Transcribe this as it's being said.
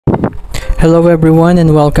Hello everyone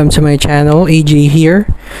and welcome to my channel. AJ here.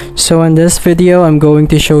 So in this video I'm going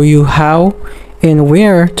to show you how and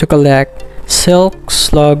where to collect Silk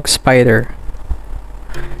Slug Spider.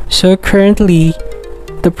 So currently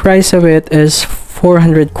the price of it is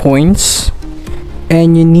 400 coins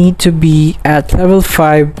and you need to be at level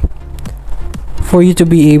 5 for you to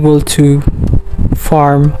be able to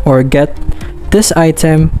farm or get this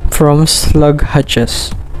item from slug hutches.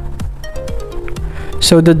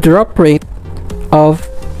 So the drop rate of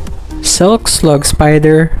Silk Slug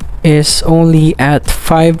Spider is only at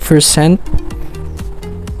 5%.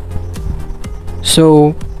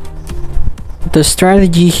 So the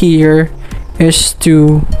strategy here is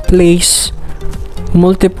to place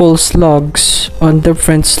multiple slugs on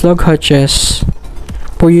different slug hutches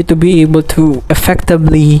for you to be able to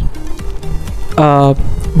effectively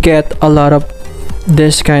get a lot of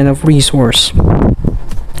this kind of resource.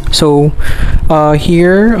 So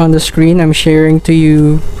here on the screen I'm sharing to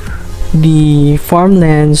you the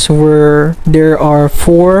farmlands where there are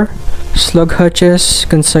 4 slug hutches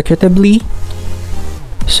consecutively.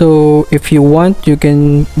 So if you want, you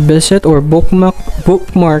can visit or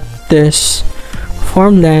bookmark this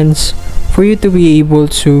farmlands for you to be able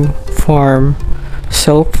to farm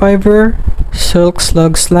silk fiber, silk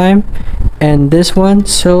slug slime, and this one,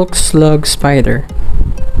 silk slug spider.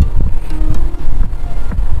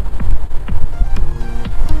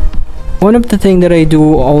 One of the things that I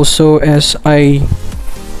do also is I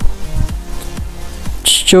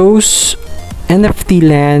chose NFT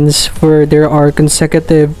lands where there are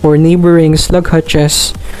consecutive or neighboring slug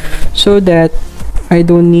hutches so that I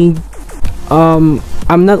don't need I'm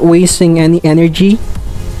not wasting any energy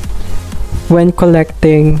when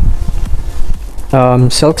collecting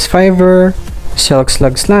silk fiber, silk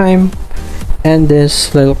slug slime, and this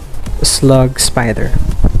silk slug spider.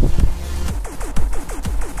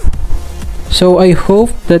 So I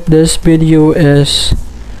hope that this video is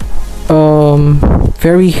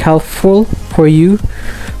very helpful for you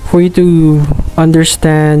to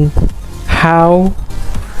understand how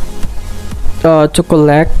to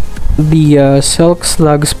collect the silk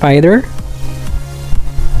slug spider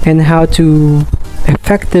and how to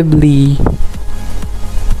effectively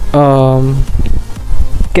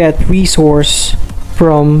get resource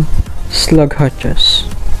from slug hutches.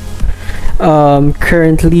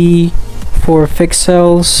 Currently for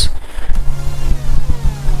pixels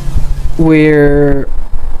where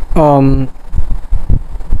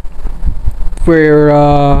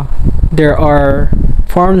there are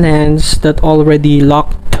farmlands that already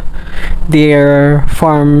locked their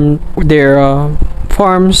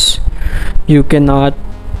farms, you cannot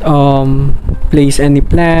place any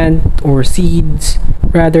plant or seeds.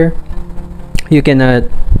 Rather, you cannot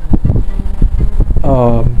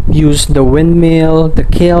use the windmill, the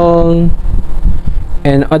kiln,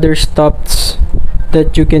 and other stuffs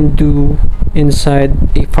that you can do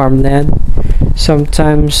inside a farmland.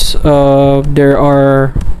 Sometimes there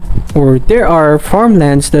are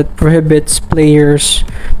farmlands that prohibits players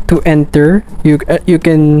to enter. You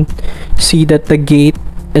can see that the gate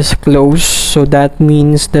is closed, so that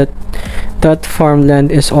means that that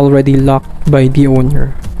farmland is already locked by the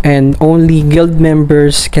owner and only guild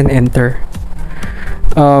members can enter.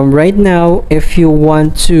 Right now, if you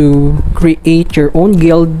want to create your own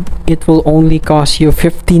guild, it will only cost you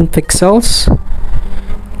 15 pixels.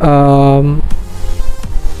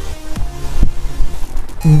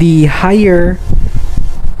 The higher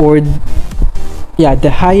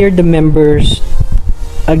the members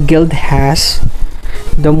a guild has,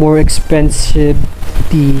 the more expensive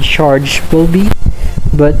the charge will be,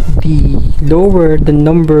 but the lower the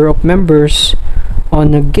number of members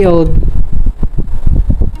on a guild,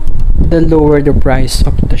 the lower the price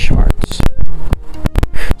of the shards.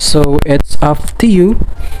 So it's up to you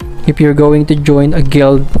if you're going to join a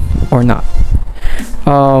guild or not.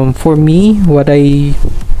 For me, what I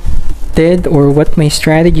did or what my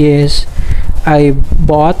strategy is, I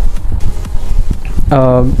bought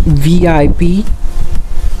VIP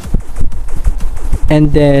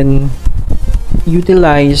and then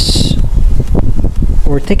utilize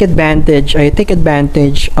or take advantage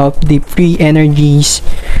of the free energies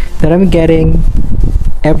that I'm getting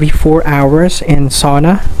every 4 hours in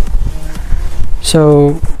sauna,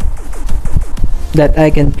 so that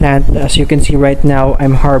I can plant. As you can see right now,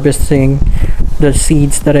 I'm harvesting the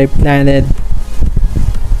seeds that I planted.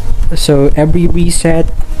 So every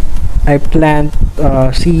reset I plant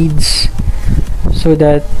seeds so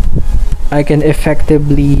that I can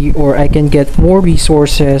effectively, or I can get more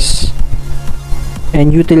resources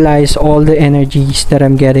and utilize all the energies that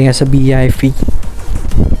I'm getting as a BI fee.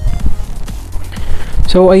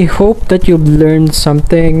 So I hope that you've learned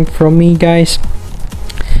something from me, guys.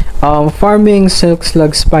 Farming silk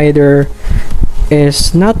slug spider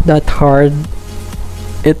is not that hard.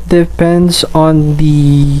 It depends on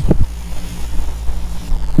the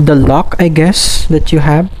luck, I guess, that you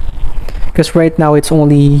have, because right now it's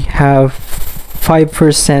only have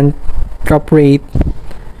 5% drop rate.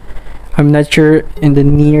 I'm not sure in the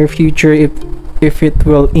near future if it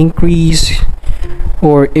will increase,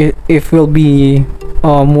 or if will be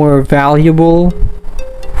more valuable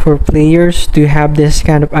for players to have this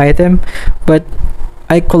kind of item. But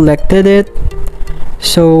I collected it,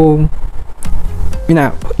 so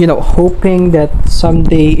hoping that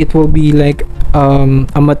someday it will be like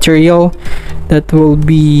a material that will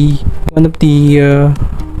be one of the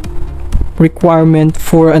requirement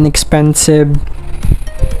for an expensive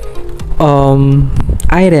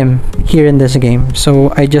item here in this game.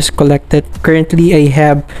 So I just collected. Currently I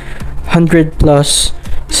have 100 plus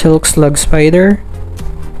silk slug spider.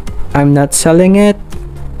 I'm not selling it,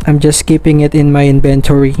 I'm just keeping it in my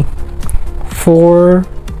inventory for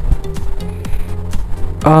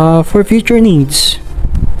future needs.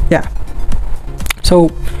 Yeah,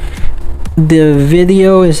 so the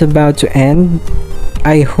video is about to end.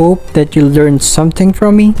 I hope that you learned something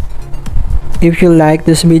from me. If you like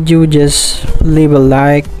this video, just leave a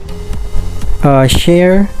like,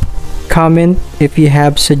 share, comment if you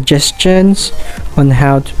have suggestions on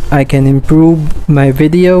how I can improve my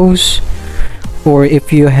videos, or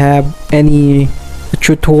if you have any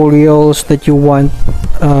tutorials that you want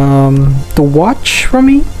to watch from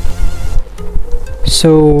me.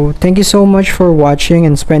 So thank you so much for watching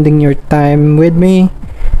and spending your time with me.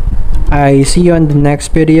 I see you on the next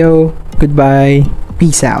video. Goodbye,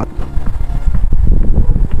 peace out.